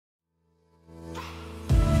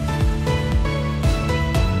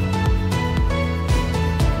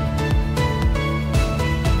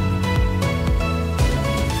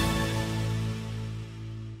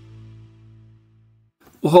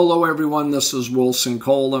Well, hello, everyone. This is Wilson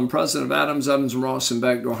Cole. I'm president of Adams, Evans & Ross and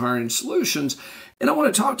Backdoor Hiring Solutions. And I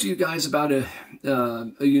want to talk to you guys about a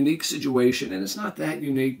unique situation. And it's not that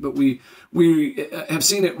unique, but we have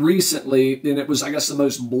seen it recently. And it was, I guess, the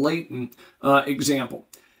most blatant example.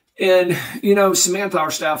 And, you know, Samantha, our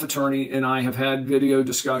staff attorney, and I have had video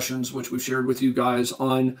discussions, which we've shared with you guys,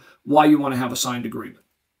 on why you want to have a signed agreement.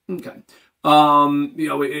 Okay. You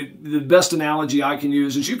know, the best analogy I can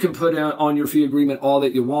use is you can put on your fee agreement all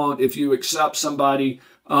that you want. If you accept somebody,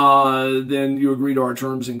 then you agree to our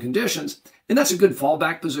terms and conditions. And that's a good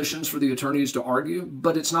fallback positions for the attorneys to argue,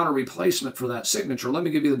 but it's not a replacement for that signature. Let me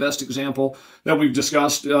give you the best example that we've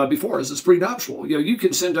discussed before is this prenuptial. You know, you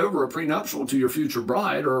can send over a prenuptial to your future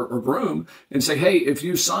bride or groom and say, hey, if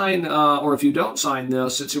you sign or if you don't sign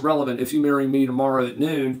this, it's irrelevant. If you marry me tomorrow at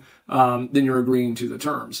noon, then you're agreeing to the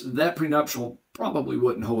terms. That prenuptial probably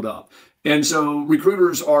wouldn't hold up. And so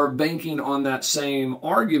recruiters are banking on that same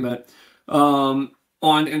argument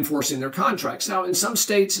on enforcing their contracts. Now, in some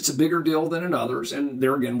states, it's a bigger deal than in others. And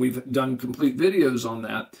there again, we've done complete videos on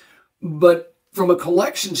that. But from a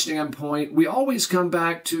collection standpoint, we always come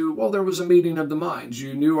back to, well, there was a meeting of the minds.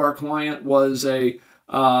 You knew our client was a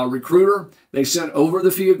recruiter. They sent over the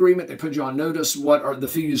fee agreement. They put you on notice what the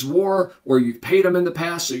fees were, or you paid them in the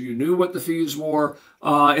past, so you knew what the fees were.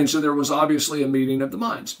 And so there was obviously a meeting of the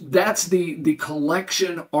minds. That's the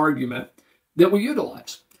collection argument that we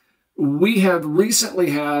utilize. We have recently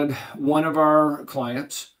had one of our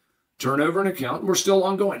clients turn over an account, and we're still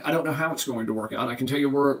ongoing. I don't know how it's going to work out. I can tell you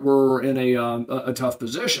we're in a tough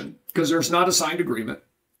position because there's not a signed agreement.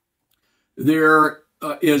 There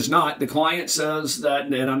is not. The client says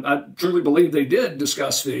that, and I truly believe they did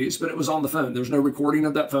discuss fees, but it was on the phone. There's no recording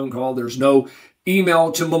of that phone call. There's no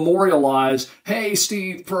email to memorialize, hey,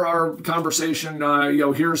 Steve, per our conversation, you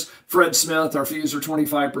know, here's Fred Smith, our fees are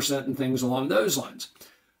 25% and things along those lines.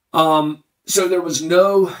 So there was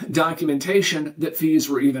no documentation that fees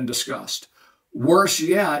were even discussed. Worse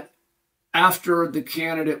yet, after the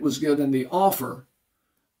candidate was given the offer,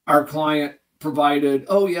 our client provided,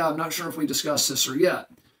 oh yeah, I'm not sure if we discussed this or yet.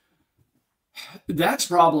 That's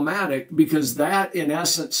problematic because that, in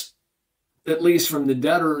essence, at least from the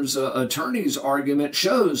debtor's attorney's argument,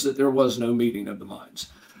 shows that there was no meeting of the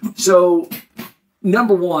minds. So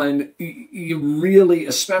number one, you really,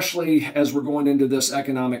 especially as we're going into this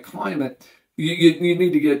economic climate, you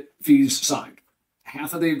need to get fees signed.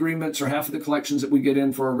 Half of the agreements or half of the collections that we get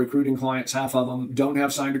in for our recruiting clients, half of them don't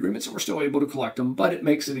have signed agreements, and we're still able to collect them, but it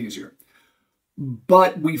makes it easier.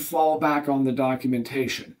 But we fall back on the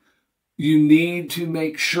documentation. You need to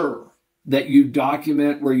make sure that you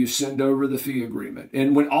document where you send over the fee agreement.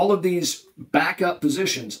 And when all of these backup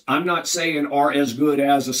positions, I'm not saying are as good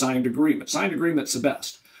as a signed agreement. Signed agreement's the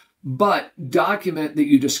best. But document that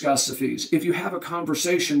you discuss the fees. If you have a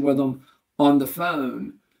conversation with them on the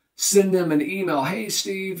phone, send them an email. Hey,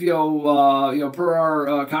 Steve, you know, per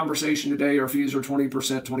our conversation today, our fees are 20%,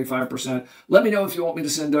 25%. Let me know if you want me to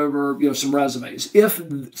send over, you know, some resumes. If,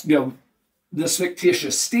 you know, this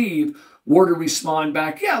fictitious Steve were to respond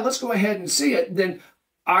back, yeah, let's go ahead and see it, then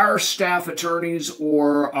our staff attorneys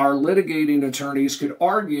or our litigating attorneys could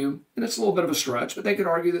argue, and it's a little bit of a stretch, but they could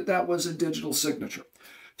argue that that was a digital signature.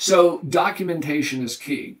 So documentation is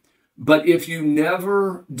key. But if you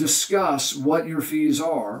never discuss what your fees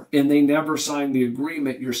are and they never sign the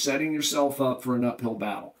agreement, you're setting yourself up for an uphill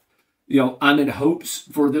battle. You know, I'm in hopes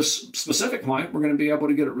for this specific client, we're going to be able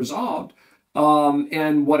to get it resolved.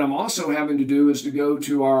 And what I'm also having to do is to go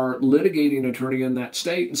to our litigating attorney in that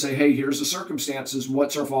state and say, hey, here's the circumstances.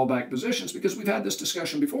 What's our fallback positions? Because we've had this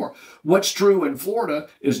discussion before. What's true in Florida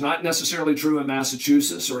is not necessarily true in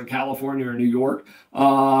Massachusetts or in California or New York.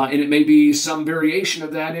 And it may be some variation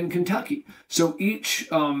of that in Kentucky. So each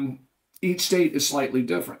state is slightly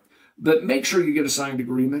different. But make sure you get a signed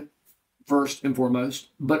agreement first and foremost,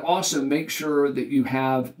 but also make sure that you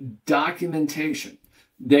have documentation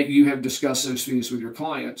that you have discussed those fees with your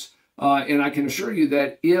clients. And I can assure you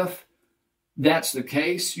that if that's the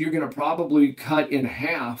case, you're going to probably cut in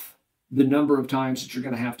half the number of times that you're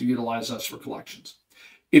going to have to utilize us for collections.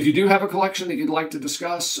 If you do have a collection that you'd like to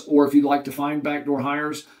discuss, or if you'd like to find backdoor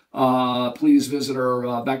hires, please visit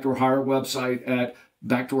our backdoor hire website at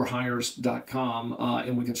backdoorhires.com,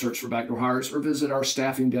 and we can search for backdoor hires, or visit our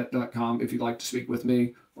staffingdebt.com if you'd like to speak with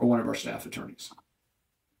me or one of our staff attorneys.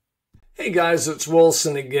 Hey guys, it's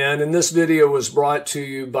Wilson again, and this video was brought to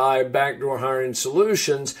you by Backdoor Hiring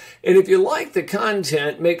Solutions. And if you like the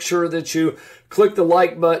content, make sure that you click the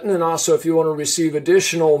like button, and also if you want to receive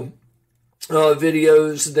additional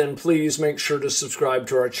videos, then please make sure to subscribe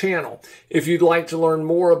to our channel. If you'd like to learn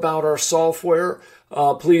more about our software,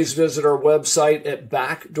 please visit our website at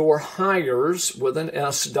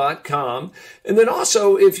backdoorhires.com. And then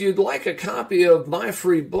also, if you'd like a copy of my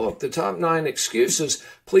free book, The Top 9 Excuses,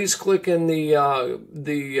 please click in the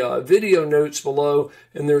video notes below,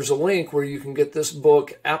 and there's a link where you can get this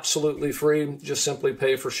book absolutely free. Just simply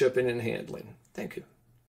pay for shipping and handling. Thank you.